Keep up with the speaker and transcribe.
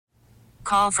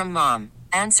Call from mom.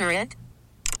 Answer it.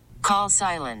 Call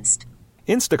silenced.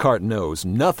 Instacart knows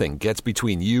nothing gets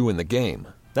between you and the game.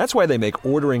 That's why they make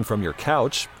ordering from your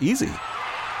couch easy.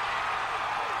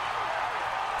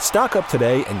 Stock up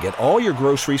today and get all your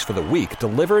groceries for the week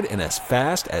delivered in as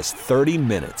fast as 30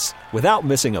 minutes without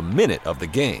missing a minute of the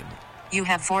game. You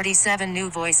have 47 new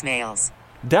voicemails.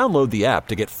 Download the app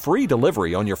to get free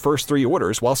delivery on your first 3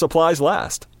 orders while supplies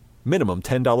last. Minimum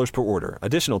 $10 per order.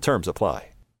 Additional terms apply.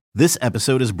 This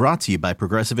episode is brought to you by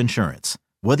Progressive Insurance.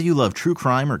 Whether you love true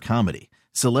crime or comedy,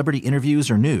 celebrity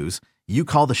interviews or news, you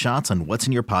call the shots on what's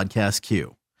in your podcast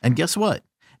queue. And guess what?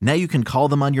 Now you can call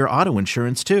them on your auto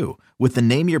insurance too with the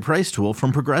Name Your Price tool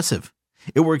from Progressive.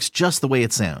 It works just the way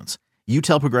it sounds. You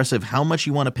tell Progressive how much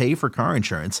you want to pay for car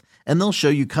insurance, and they'll show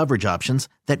you coverage options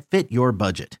that fit your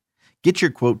budget. Get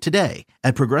your quote today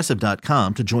at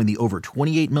Progressive.com to join the over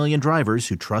 28 million drivers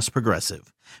who trust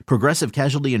Progressive. Progressive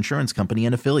Casualty Insurance Company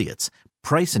and Affiliates.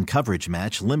 Price and coverage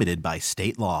match limited by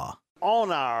state law. On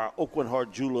our Oakland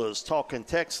Heart Jewelers Talking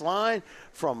Text line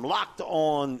from Locked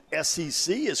On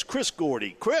SEC is Chris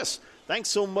Gordy. Chris, thanks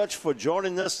so much for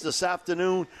joining us this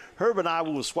afternoon. Herb and I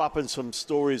were swapping some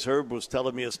stories. Herb was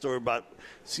telling me a story about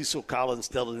Cecil Collins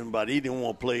telling him about he didn't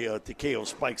want to play Takeo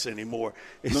Spikes anymore.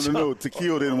 No.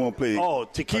 Takeo didn't want to play. Oh,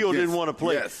 Takeo didn't want to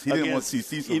play. Yes, he didn't want to see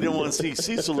Cecil. He didn't want to see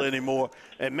Cecil anymore.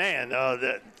 And, man,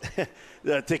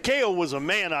 Takeo was a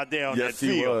man out there on that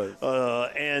field. He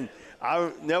was. And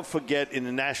I'll never forget in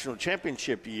the national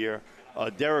championship year,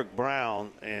 Derek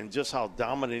Brown and just how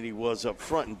dominant he was up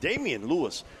front. And Damian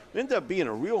Lewis ended up being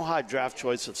a real high draft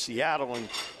choice of Seattle, and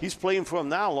he's playing for them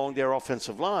now along their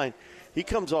offensive line. He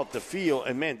comes off the field,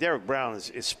 and, man, Derek Brown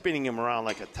is spinning him around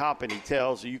like a top, and he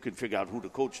tells you can figure out who the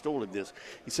coach told him this.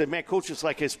 He said, man, coach, it's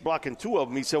like it's blocking 2 of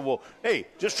them. He said, well, hey,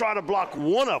 just try to block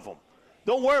 1 of them.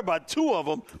 Don't worry about 2 of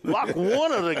them. Block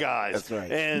 1 of the guys. That's right.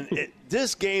 And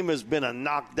this game has been a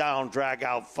knockdown,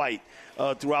 drag-out fight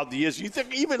throughout the years. You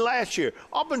think even last year,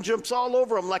 Auburn jumps all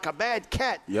over them like a bad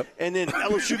cat. Yep. And then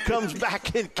LSU comes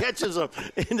back and catches them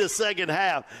in the second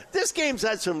half. This game's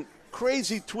had some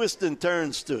crazy twists and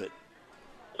turns to it.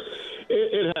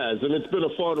 It has, and it's been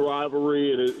a fun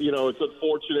rivalry, and it's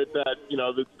unfortunate that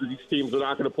these teams are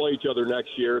not going to play each other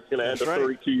next year. It's going to end a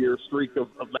 32-year streak of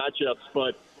matchups,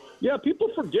 but yeah, people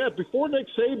forget before Nick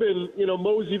Saban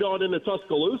moseyed on into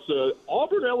Tuscaloosa,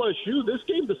 Auburn LSU. This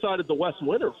game decided the West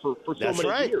winner for so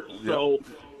many years. Yep. So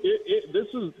this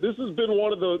has been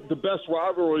one of the best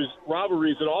rivalries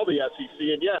in all the SEC,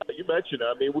 and yeah, you mentioned it.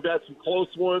 I mean, we've had some close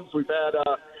ones. We've had.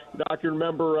 I can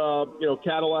remember,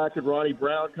 Cadillac and Ronnie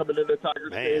Brown coming into Tiger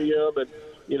Stadium, and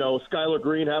Skylar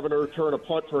Green having to return a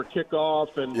punt for a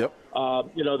kickoff, and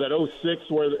that 06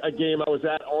 where a game I was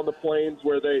at on the Plains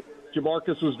where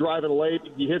Jamarcus was driving late.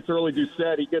 He hits early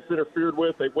Doucette. He gets interfered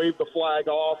with. They wave the flag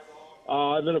off.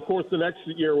 And then, of course, the next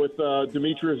year with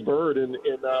Demetrius Byrd in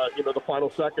the final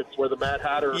seconds where the Mad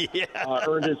Hatter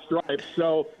earned his stripes.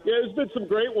 So, yeah, there's been some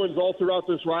great ones all throughout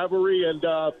this rivalry. And,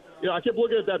 I kept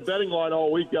looking at that betting line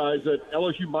all week, guys, at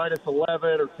LSU minus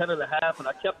 11 or 10.5, and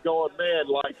I kept going, man,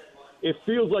 it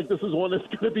feels like this is one that's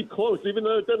going to be close, even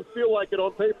though it doesn't feel like it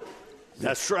on paper.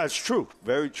 That's true.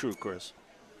 Very true, Chris.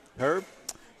 Herb?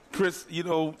 Chris,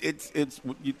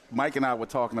 Mike and I were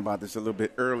talking about this a little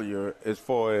bit earlier as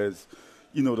far as,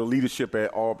 the leadership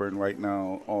at Auburn right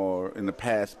now or in the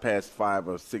past 5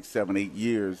 or 6, 7, 8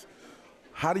 years.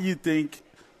 How do you think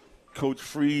Coach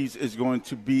Freeze is going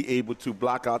to be able to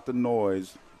block out the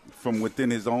noise from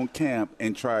within his own camp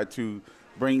and try to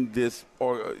bring this,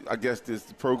 or I guess this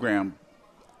program,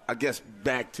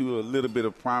 back to a little bit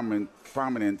of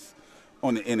prominence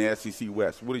in the SEC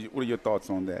West? What are your thoughts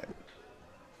on that?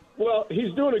 Well,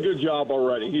 he's doing a good job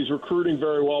already. He's recruiting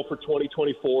very well for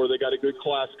 2024. They got a good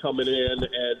class coming in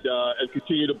and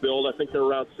continue to build. I think they're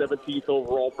around 17th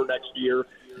overall for next year.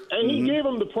 And he gave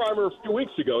them the primer a few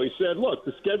weeks ago. He said, look,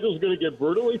 the schedule's going to get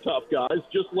brutally tough, guys.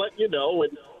 Just letting you know.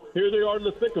 And here they are in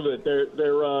the thick of it.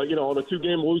 They're on a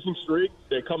 2-game losing streak.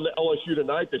 They come to LSU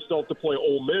tonight. They still have to play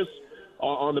Ole Miss.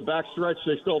 On the backstretch,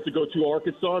 they still have to go to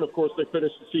Arkansas. And, of course, they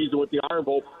finished the season with the Iron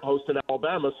Bowl hosting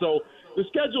Alabama. So the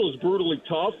schedule is brutally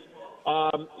tough.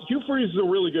 Hugh Freeze is a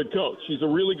really good coach. He's a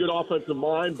really good offensive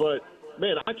mind. But,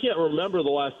 man, I can't remember the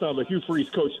last time a Hugh Freeze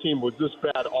coach team was this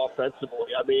bad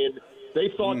offensively. I mean, they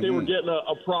thought they were getting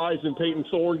a prize in Peyton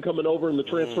Thorne coming over in the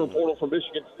transfer portal from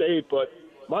Michigan State. But,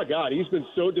 my God, he's been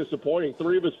so disappointing.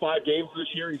 3 of his 5 games this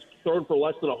year, he's thrown for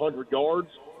less than 100 yards.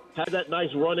 Had that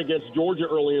nice run against Georgia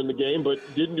early in the game, but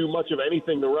didn't do much of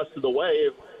anything the rest of the way.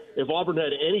 If Auburn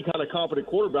had any kind of competent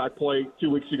quarterback play 2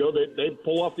 weeks ago, they'd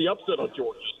pull off the upset on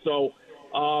Georgia. So,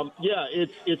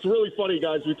 it's really funny,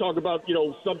 guys. We talk about,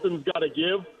 something's got to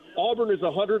give. Auburn is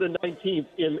 119th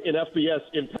in FBS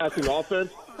in passing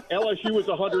offense. LSU is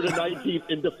 119th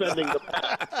in defending the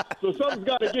pass. So something's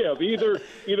got to give. Either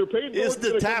Peyton it's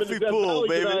the taffy pool,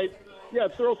 baby. Tonight,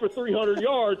 throw for 300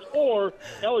 yards, or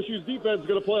LSU's defense is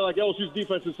going to play like LSU's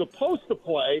defense is supposed to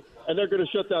play, and they're going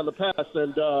to shut down the pass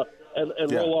and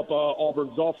roll up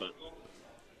Auburn's offense.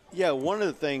 Yeah, one of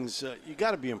the things you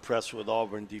got to be impressed with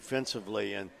Auburn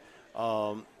defensively, and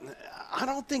I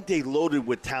don't think they loaded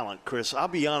with talent, Chris. I'll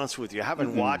be honest with you. I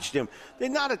haven't watched them. They're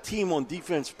not a team on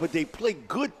defense, but they play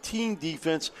good team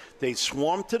defense. They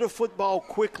swarm to the football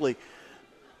quickly,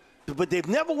 but they've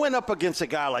never went up against a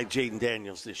guy like Jaden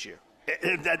Daniels this year.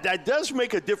 That does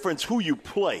make a difference who you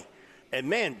play. And,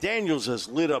 man, Daniels has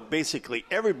lit up basically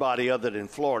everybody other than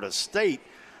Florida State.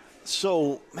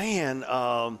 So, man,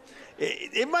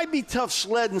 it might be tough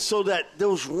sledding so that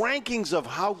those rankings of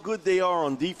how good they are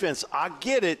on defense, I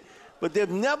get it, but they've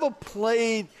never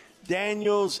played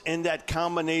Daniels and that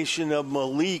combination of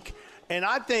Malik. And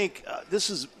I think this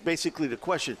is basically the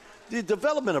question. The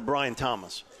development of Brian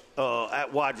Thomas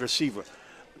at wide receiver,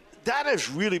 that has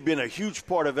really been a huge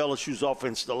part of LSU's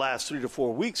offense the last 3 to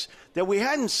 4 weeks that we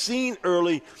hadn't seen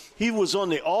early. He was on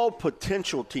the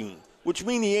all-potential team, which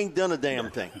means he ain't done a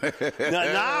damn thing.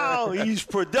 now he's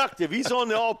productive. He's on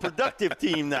the all-productive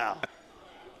team now.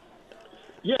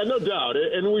 Yeah, no doubt.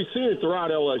 And we've seen it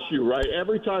throughout LSU, right?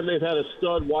 Every time they've had a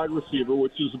stud wide receiver,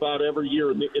 which is about every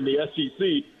year in the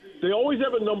SEC, they always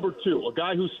have a number two, a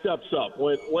guy who steps up.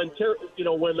 When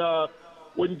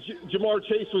Jamar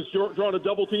Chase was drawing a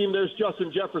double team, there's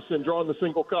Justin Jefferson drawing the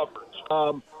single coverage.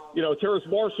 Terrace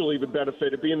Marshall even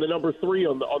benefited being the number 3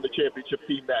 on the championship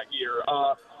team that year.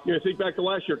 Think back to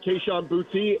last year, Keyshawn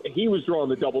Boutte, he was drawing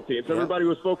the double teams. Everybody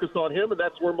was focused on him, and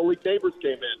that's where Malik Neighbors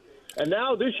came in. And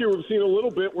now this year we've seen a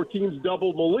little bit where teams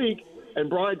double Malik, and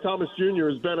Brian Thomas Jr.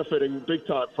 is benefiting big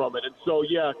time from it. And so,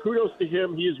 kudos to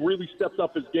him. He has really stepped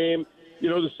up his game.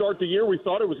 To start the year, we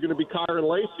thought it was going to be Kyron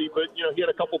Lacey, but, he had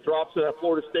a couple drops in that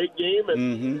Florida State game,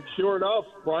 and sure enough,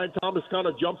 Brian Thomas kind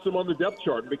of jumps him on the depth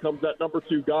chart and becomes that number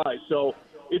 2 guy. So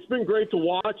it's been great to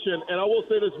watch, and I will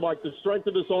say this, Mike, the strength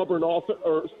of this Auburn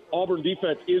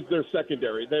defense is their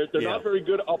secondary. They're not very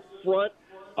good up front.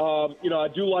 I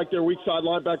do like their weak side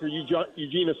linebacker,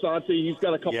 Eugene Asante. He's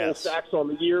got a couple of sacks on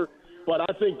the year, but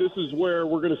I think this is where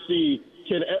we're going to see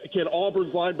can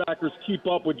Auburn's linebackers keep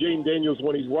up with Jaden Daniels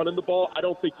when he's running the ball? I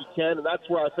don't think he can, and that's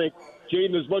where I think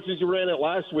Jaden, as much as he ran it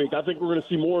last week, I think we're going to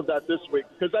see more of that this week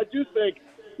because I do think,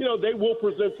 they will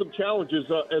present some challenges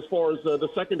as far as the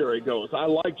secondary goes. I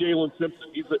like Jalen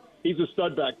Simpson. He's a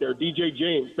stud back there. DJ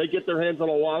James, they get their hands on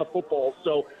a lot of football,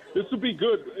 so this will be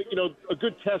good, a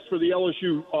good test for the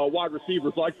LSU wide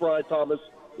receivers like Brian Thomas,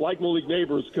 like Malik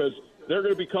Neighbors, because they're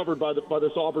going to be covered by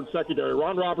this Auburn secondary.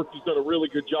 Ron Roberts has done a really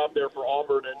good job there for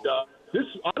Auburn, and this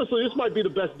might be the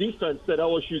best defense that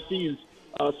LSU sees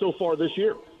so far this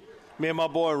year. Man, my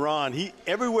boy Ron,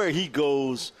 everywhere he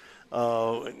goes,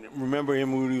 remember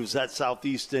him when he was at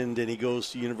Southeastern, then he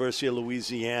goes to University of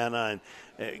Louisiana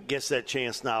and gets that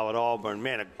chance now at Auburn.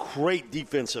 Man, a great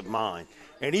defensive mind.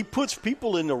 And he puts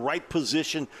people in the right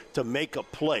position to make a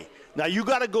play. Now, you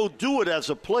got to go do it as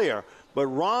a player, but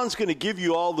Ron's going to give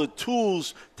you all the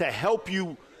tools to help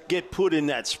you get put in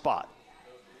that spot.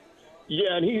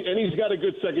 Yeah, and he's got a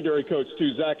good secondary coach,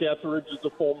 too. Zach Etheridge is a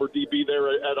former DB there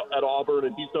at Auburn,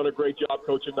 and he's done a great job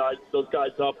coaching those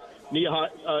guys up.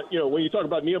 When you talk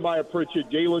about Nehemiah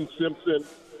Pritchett, Jalen Simpson,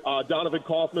 Donovan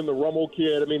Kaufman, the Rummel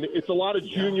kid, it's a lot of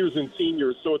juniors and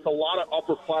seniors, so it's a lot of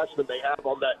upperclassmen they have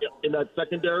in that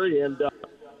secondary, and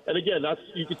again,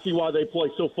 you can see why they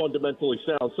play so fundamentally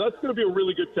sound. So that's going to be a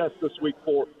really good test this week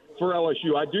for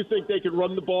LSU. I do think they can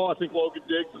run the ball. I think Logan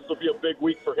Diggs, this will be a big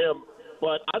week for him.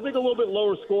 But I think a little bit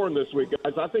lower scoring this week,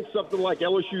 guys. I think something like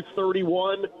LSU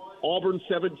 31, Auburn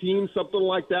 17, something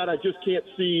like that. I just can't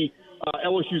see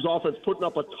LSU's offense putting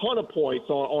up a ton of points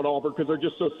on Auburn because they're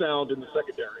just so sound in the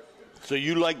secondary. So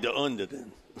you like the under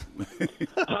then?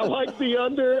 I like the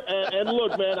under, and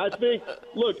look, man, I think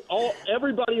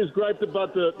everybody is griped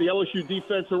about the LSU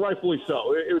defense, and rightfully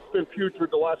so. It's been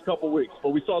putrid the last couple of weeks, but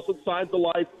we saw some signs of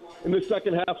life in the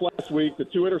second half last week. The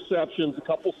 2 interceptions, a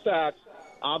couple sacks.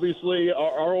 Obviously,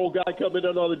 our old guy coming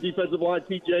in on the defensive line,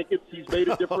 T. Jenkins, he's made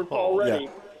a difference already.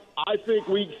 Yeah. I think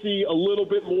we see a little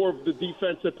bit more of the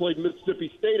defense that played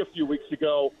Mississippi State a few weeks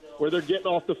ago, where they're getting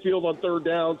off the field on third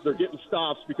downs, they're getting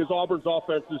stops, because Auburn's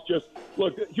offense is just –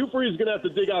 look, Hugh Freeze is going to have to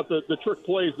dig out the trick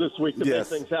plays this week to make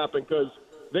things happen, because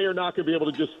they are not going to be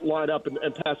able to just line up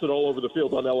and pass it all over the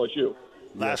field on LSU.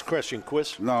 Last question,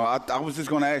 Quiz. No, I was just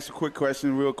going to ask a quick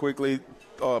question real quickly.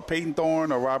 Peyton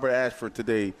Thorne or Robert Ashford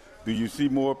today? Do you see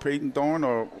more Peyton Thorne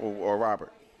or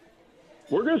Robert?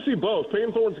 We're going to see both.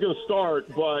 Payton Thorne's going to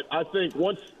start, but I think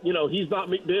once, he's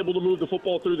not be able to move the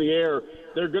football through the air,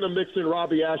 they're going to mix in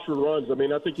Robbie Ashford runs. I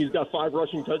mean, I think he's got 5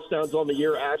 rushing touchdowns on the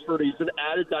year. Ashford, he's an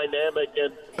added dynamic,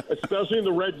 and especially in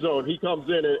the red zone, he comes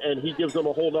in and he gives them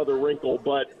a whole other wrinkle.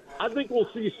 But I think we'll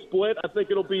see split. I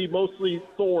think it'll be mostly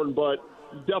Thorne, but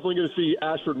definitely going to see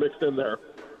Ashford mixed in there.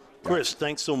 Chris,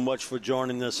 thanks so much for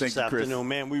joining us this afternoon, Chris.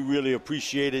 man. We really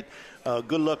appreciate it.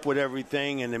 Good luck with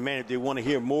everything. And, man, if they want to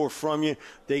hear more from you,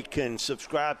 they can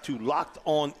subscribe to Locked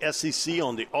On SEC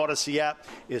on the Odyssey app.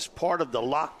 It's part of the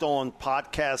Locked On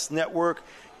Podcast Network.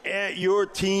 Your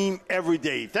team every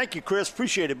day. Thank you, Chris.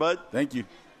 Appreciate it, bud. Thank you.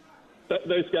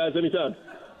 Thanks, guys. Anytime.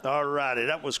 All righty.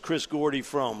 That was Chris Gordy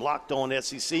from Locked On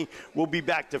SEC. We'll be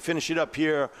back to finish it up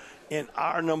here in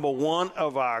our number 1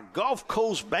 of our Gulf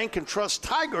Coast Bank and Trust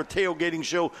Tiger Tailgating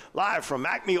Show, live from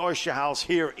Acme Oyster House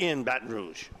here in Baton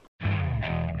Rouge.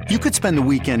 You could spend the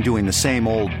weekend doing the same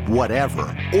old whatever,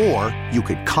 or you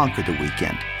could conquer the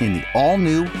weekend in the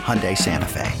all-new Hyundai Santa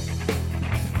Fe.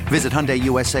 Visit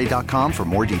HyundaiUSA.com for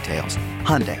more details.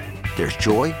 Hyundai, there's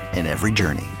joy in every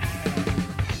journey.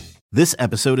 This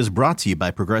episode is brought to you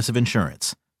by Progressive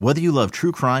Insurance. Whether you love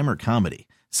true crime or comedy,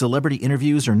 celebrity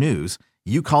interviews or news,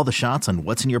 you call the shots on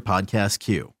what's in your podcast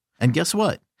queue. And guess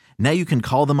what? Now you can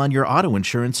call them on your auto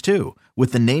insurance too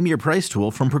with the Name Your Price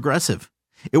tool from Progressive.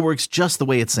 It works just the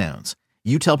way it sounds.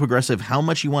 You tell Progressive how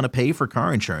much you want to pay for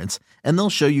car insurance, and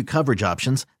they'll show you coverage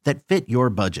options that fit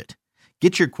your budget.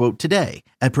 Get your quote today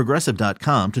at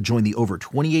Progressive.com to join the over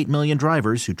 28 million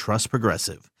drivers who trust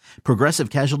Progressive. Progressive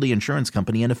Casualty Insurance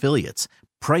Company and Affiliates.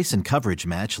 Price and coverage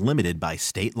match limited by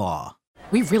state law.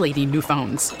 We really need new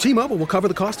phones. T-Mobile will cover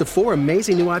the cost of 4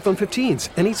 amazing new iPhone 15s,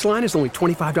 and each line is only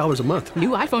 $25 a month. New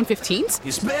iPhone 15s?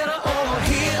 It's better over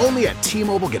here. Only at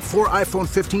T-Mobile, get 4 iPhone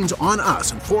 15s on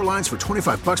us and 4 lines for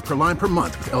 $25 per line per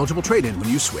month with eligible trade-in when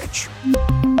you switch.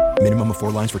 Minimum of 4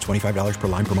 lines for $25 per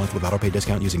line per month with autopay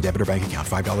discount using debit or bank account.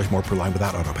 $5 more per line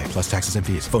without autopay, plus taxes and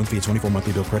fees. Phone fee at 24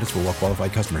 monthly bill credits for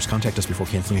well-qualified customers. Contact us before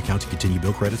canceling account to continue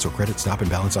bill credits or credit stop and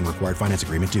balance on required finance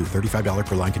agreement due. $35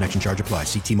 per line connection charge applies.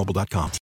 See T-Mobile.com.